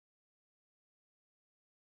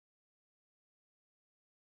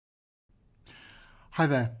Hi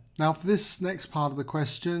there. Now for this next part of the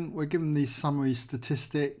question, we're given these summary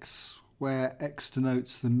statistics where x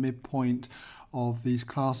denotes the midpoint of these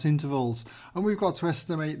class intervals, and we've got to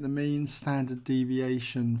estimate the mean standard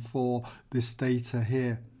deviation for this data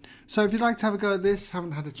here. So if you'd like to have a go at this,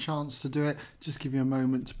 haven't had a chance to do it, just give you a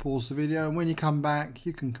moment to pause the video, and when you come back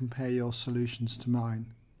you can compare your solutions to mine.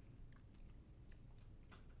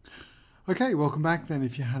 Okay, welcome back then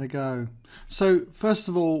if you had a go. So first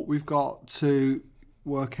of all, we've got to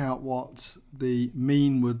work out what the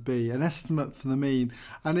mean would be, an estimate for the mean,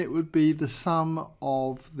 and it would be the sum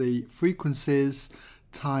of the frequencies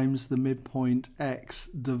times the midpoint x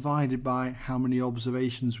divided by how many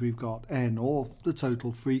observations we've got, n, or the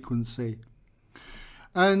total frequency.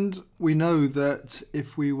 And we know that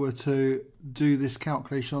if we were to do this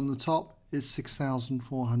calculation on the top, it's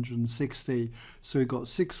 6,460. So we've got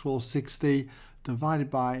 6,460 divided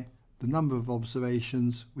by the number of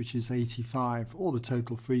observations, which is 85, or the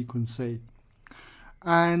total frequency.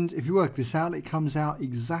 And if you work this out, it comes out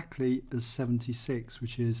exactly as 76,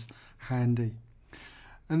 which is handy.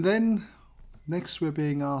 And then next we're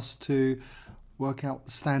being asked to work out what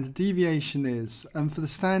the standard deviation is. And for the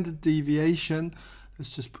standard deviation, let's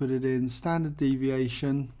just put it in standard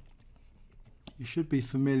deviation. You should be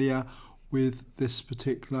familiar with this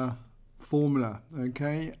particular formula,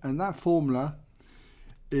 okay? And that formula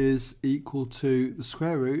is equal to the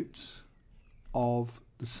square root of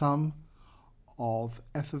the sum of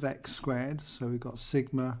f of x squared. So we've got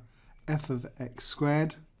sigma f of x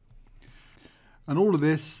squared, and all of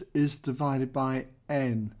this is divided by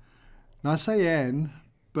n. Now I say n,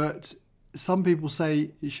 but some people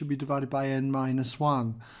say it should be divided by n minus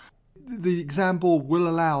 1. The example will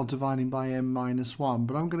allow dividing by n minus 1,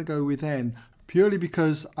 but I'm going to go with n purely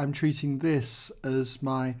because I'm treating this as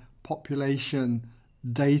my population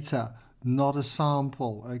data, not a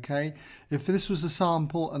sample. Okay, if this was a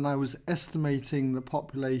sample and I was estimating the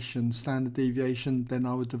population standard deviation, then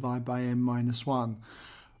I would divide by n minus 1,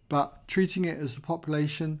 but treating it as the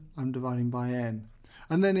population, I'm dividing by n,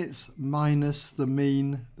 and then it's minus the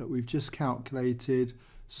mean that we've just calculated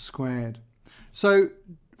squared. So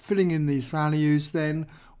filling in these values, then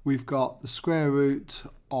we've got the square root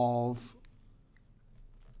of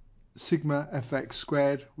sigma fx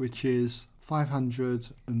squared, which is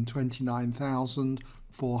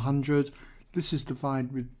 529,400. This is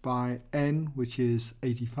divided by n, which is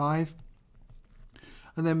 85,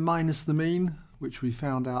 and then minus the mean, which we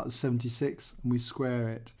found out as 76, and we square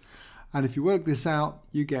it. And if you work this out,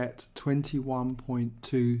 you get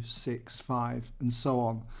 21.265, and so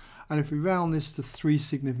on. And if we round this to 3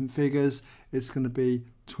 significant figures, it's going to be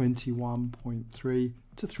 21.3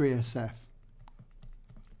 to 3SF.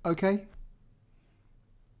 Okay?